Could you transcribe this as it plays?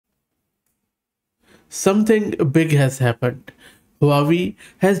Something big has happened. Huawei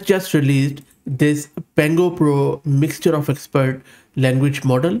has just released this Pangu Pro mixture of expert language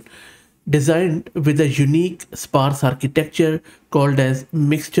model designed with a unique sparse architecture called as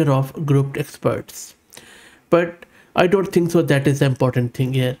mixture of grouped experts. But I don't think so that is the important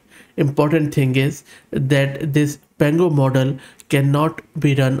thing here. Important thing is that this Pango model cannot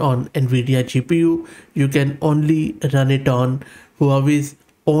be run on NVIDIA GPU. You can only run it on Huawei's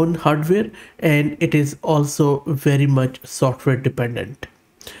own hardware, and it is also very much software dependent.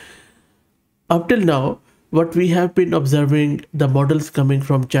 Up till now, what we have been observing, the models coming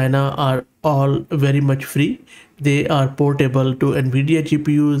from China are all very much free. They are portable to NVIDIA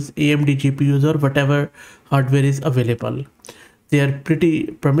GPUs, AMD GPUs, or whatever hardware is available. They are pretty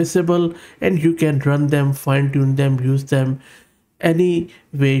permissible and you can run them, fine tune them, use them any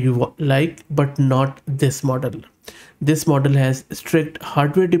way you like, but not this model. This model has strict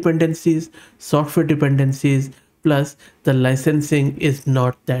hardware dependencies, software dependencies, plus the licensing is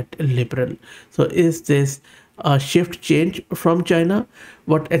not that liberal. So is this a shift change from China?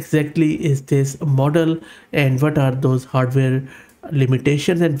 What exactly is this model and what are those hardware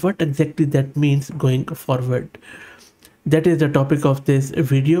limitations and what exactly that means going forward? That is the topic of this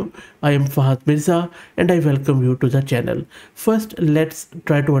video. I am Fahad Mirza and I welcome you to the channel. First, let's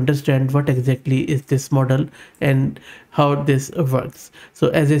try to understand what exactly is this model and how this works. So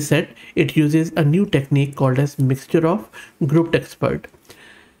as I said, it uses a new technique called as mixture of grouped expert.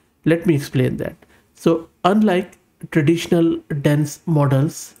 Let me explain that. So unlike traditional dense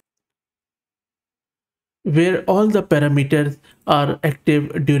models, where all the parameters are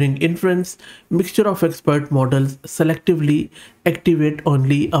active during inference, mixture of expert models selectively activate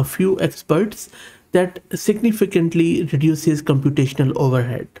only a few experts that significantly reduces computational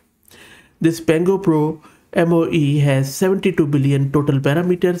overhead. This Pangu Pro MoE has 72 billion total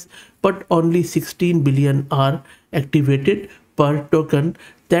parameters, but only 16 billion are activated per token.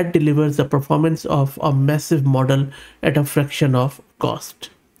 That delivers the performance of a massive model at a fraction of cost.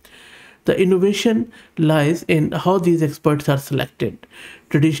 The innovation lies in how these experts are selected.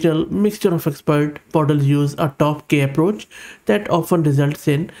 Traditional mixture of expert models use a top K approach that often results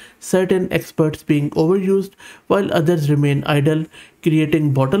in certain experts being overused while others remain idle,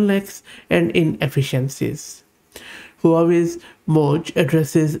 creating bottlenecks and inefficiencies. Huawei's MoE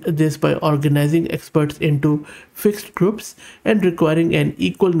addresses this by organizing experts into fixed groups and requiring an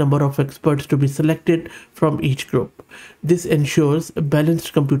equal number of experts to be selected from each group. This ensures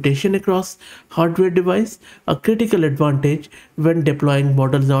balanced computation across hardware device, a critical advantage when deploying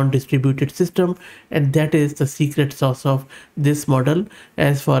models on distributed system, and that is the secret sauce of this model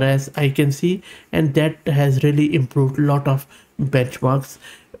as far as I can see, and that has really improved a lot of benchmarks.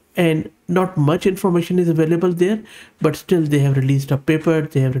 And not much information is available there, but still they have released a paper,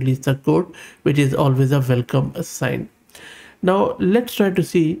 they have released a code, which is always a welcome sign. Now let's try to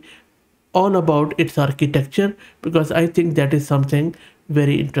see all about its architecture, because I think that is something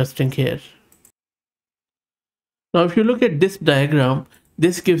very interesting here. Now if you look at this diagram,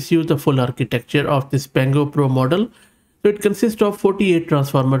 this gives you the full architecture of this Pango Pro model. So it consists of 48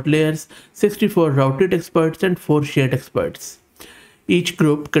 transformer layers, 64 routed experts and 4 shared experts. Each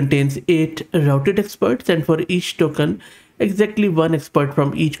group contains 8 routed experts, and for each token, exactly 1 expert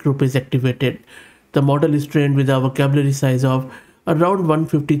from each group is activated. The model is trained with a vocabulary size of around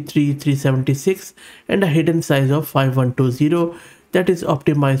 153,376 and a hidden size of 5120 that is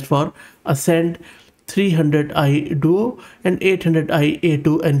optimized for Ascend 300i Duo and 800i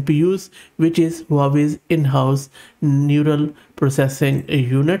A2 NPUs, which is Huawei's in-house neural processing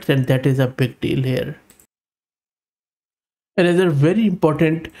unit, and that is a big deal here. Another very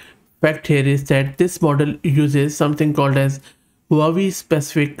important fact here is that this model uses something called as Huawei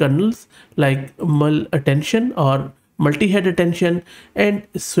specific kernels like mul attention or multi-head attention and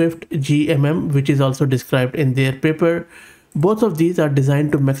Swift GMM, which is also described in their paper. Both of these are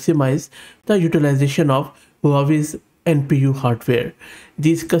designed to maximize the utilization of Huawei's NPU hardware.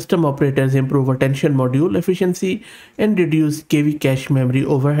 These custom operators improve attention module efficiency and reduce KV cache memory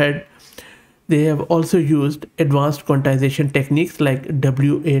overhead. They have also used advanced quantization techniques like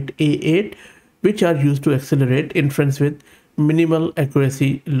W8A8, which are used to accelerate inference with minimal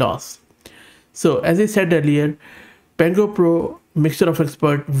accuracy loss. So as I said earlier, Pango Pro mixture of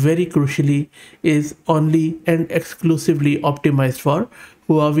expert very crucially is only and exclusively optimized for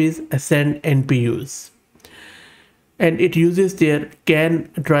Huawei's Ascend NPUs. And it uses their CAN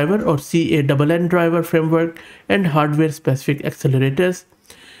driver or CANN driver framework and hardware specific accelerators.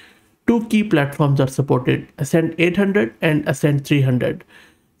 2 key platforms are supported, Ascend 800 and Ascend 300.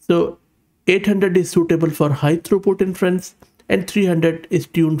 So 800 is suitable for high throughput inference and 300 is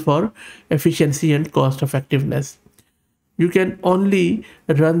tuned for efficiency and cost effectiveness. You can only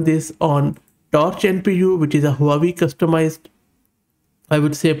run this on Torch NPU, which is a Huawei customized, I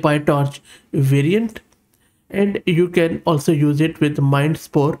would say, PyTorch variant. And you can also use it with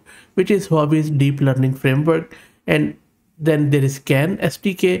MindSpore, which is Huawei's deep learning framework. And then there is CAN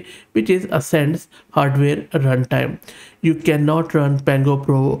SDK, which is Ascend's hardware runtime. You cannot run Pangu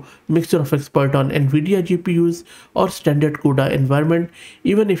Pro Mixture of Expert on NVIDIA GPUs or standard CUDA environment.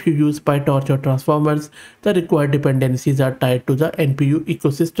 Even if you use PyTorch or transformers, the required dependencies are tied to the NPU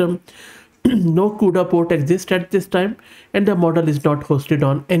ecosystem. No CUDA port exists at this time, and the model is not hosted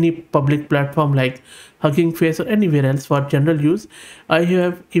on any public platform like Hugging Face or anywhere else for general use. I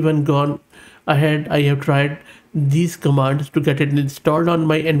have even gone ahead, I have tried these commands to get it installed on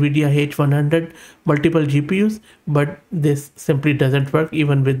my NVIDIA H100 multiple GPUs, but this simply doesn't work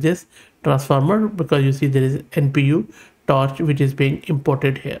even with this transformer, because you see there is NPU torch which is being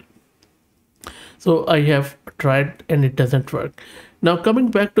imported here. So I have tried and it doesn't work. Now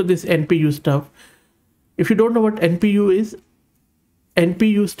coming back to this NPU stuff, if you don't know what NPU is,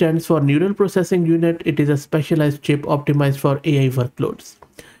 NPU stands for Neural Processing Unit. It is a specialized chip optimized for AI workloads.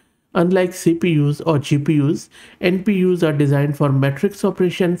 Unlike CPUs or GPUs, NPUs are designed for matrix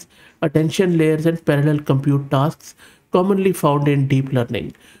operations, attention layers, and parallel compute tasks commonly found in deep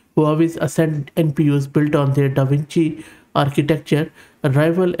learning. Huawei's Ascend NPUs built on their Da Vinci architecture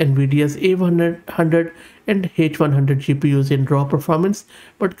rival NVIDIA's A100 and H100 GPUs in raw performance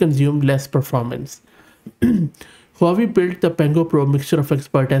but consume less performance. Huawei built the Pangu Pro Mixture of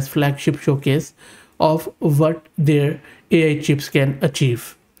Expert as flagship showcase of what their AI chips can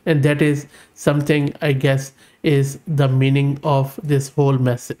achieve. And that is something, I guess, is the meaning of this whole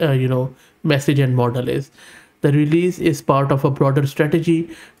message and model is. The release is part of a broader strategy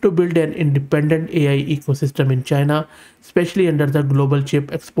to build an independent AI ecosystem in China, especially under the global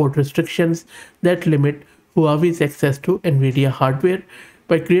chip export restrictions that limit Huawei's access to NVIDIA hardware.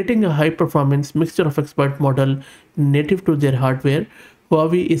 By creating a high-performance mixture of expert model native to their hardware,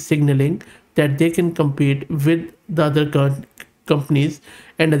 Huawei is signaling that they can compete with the other companies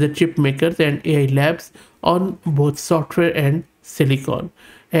and other chip makers and AI labs on both software and silicon.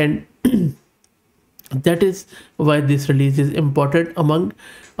 And that is why this release is important among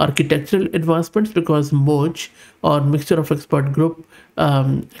architectural advancements, because MoE or Mixture of Expert group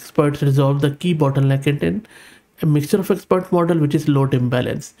experts resolve the key bottleneck in a Mixture of Expert model, which is load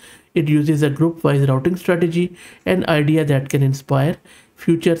imbalance. It uses a group-wise routing strategy, an idea that can inspire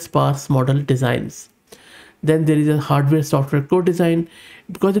future sparse model designs. Then there is a hardware-software co-design,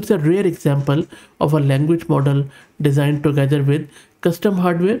 because it's a rare example of a language model designed together with custom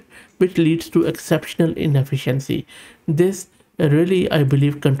hardware, which leads to exceptional inefficiency. This really, I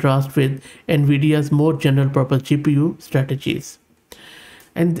believe, contrasts with NVIDIA's more general-purpose GPU strategies.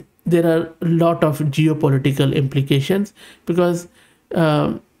 And there are a lot of geopolitical implications, because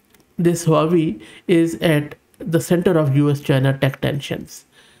this Huawei is at the center of US-China tech tensions.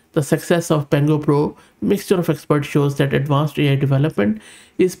 The success of Pangu Pro Mixture of Experts shows that advanced AI development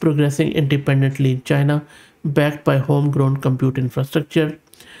is progressing independently in China, backed by homegrown compute infrastructure.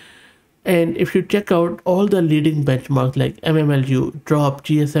 And if you check out all the leading benchmarks like MMLU, Drop,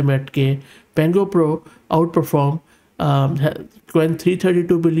 GSM-8K, Pangu Pro outperform Quen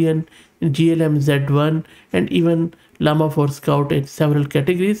 332 billion, GLM Z1, and even Llama 4 Scout in several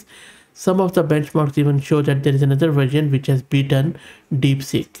categories. Some of the benchmarks even show that there is another version which has beaten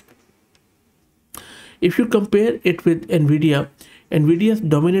DeepSeek. If you compare it with NVIDIA, NVIDIA's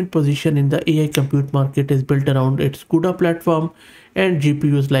dominant position in the AI compute market is built around its CUDA platform and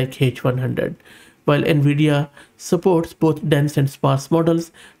GPUs like H100. While NVIDIA supports both dense and sparse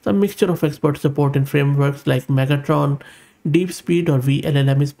models, the Mixture of Expert support in frameworks like Megatron, DeepSpeed, or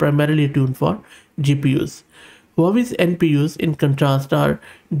VLLM is primarily tuned for GPUs. Huawei's NPUs, in contrast, are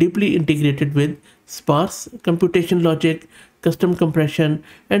deeply integrated with sparse computation logic, custom compression,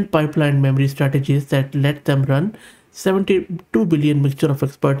 and pipeline memory strategies that let them run 72 billion Mixture of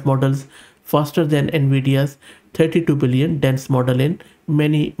Expert models faster than NVIDIA's 32 billion dense model in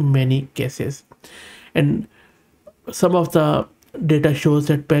many cases. And some of the data shows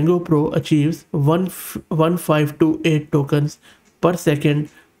that Pangu Pro achieves 1528 tokens per second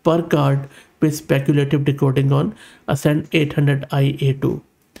per card with speculative decoding on Ascend 800i-A2,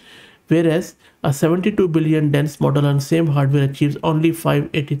 whereas a 72 billion dense model on same hardware achieves only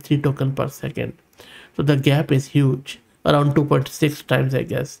 583 tokens per second. So the gap is huge, around 2.6 times, I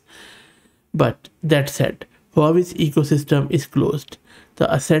guess. But that said, Huawei's ecosystem is closed.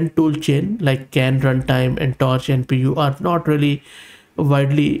 The Ascend toolchain like CAN runtime and Torch NPU are not really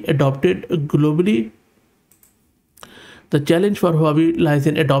widely adopted globally. The challenge for Huawei lies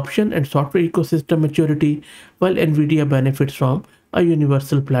in adoption and software ecosystem maturity, while NVIDIA benefits from a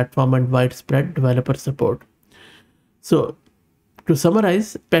universal platform and widespread developer support. So, to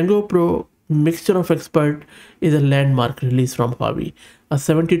summarize, Pangu Pro Mixture of Expert is a landmark release from Huawei, a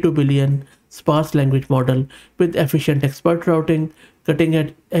 72 billion sparse language model with efficient expert routing,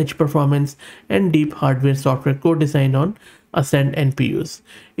 cutting edge performance, and deep hardware software co-design on Ascend NPUs.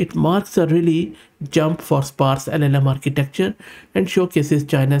 It marks a really jump for sparse LLM architecture and showcases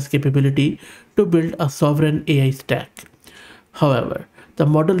China's capability to build a sovereign AI stack. However, the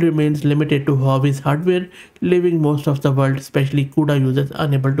model remains limited to Huawei's hardware, leaving most of the world, especially CUDA users,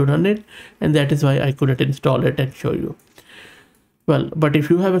 unable to run it, and that is why I couldn't install it and show you. Well, but if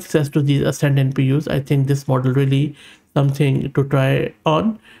you have access to these Ascend NPUs, I think this model really something to try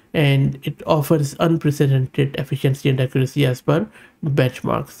on, and it offers unprecedented efficiency and accuracy as per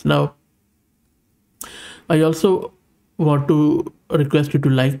benchmarks. Now, I also want to request you to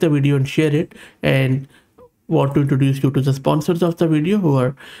like the video and share it, and want to introduce you to the sponsors of the video, who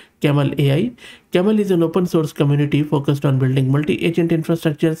are Camel AI. Camel is an open source community focused on building multi-agent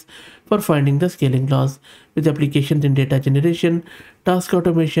infrastructures for finding the scaling laws with applications in data generation, task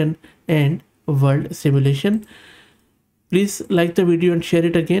automation, and world simulation. Please like the video and share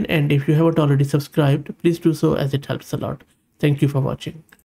it again, and if you haven't already subscribed, please do so as it helps a lot. Thank you for watching.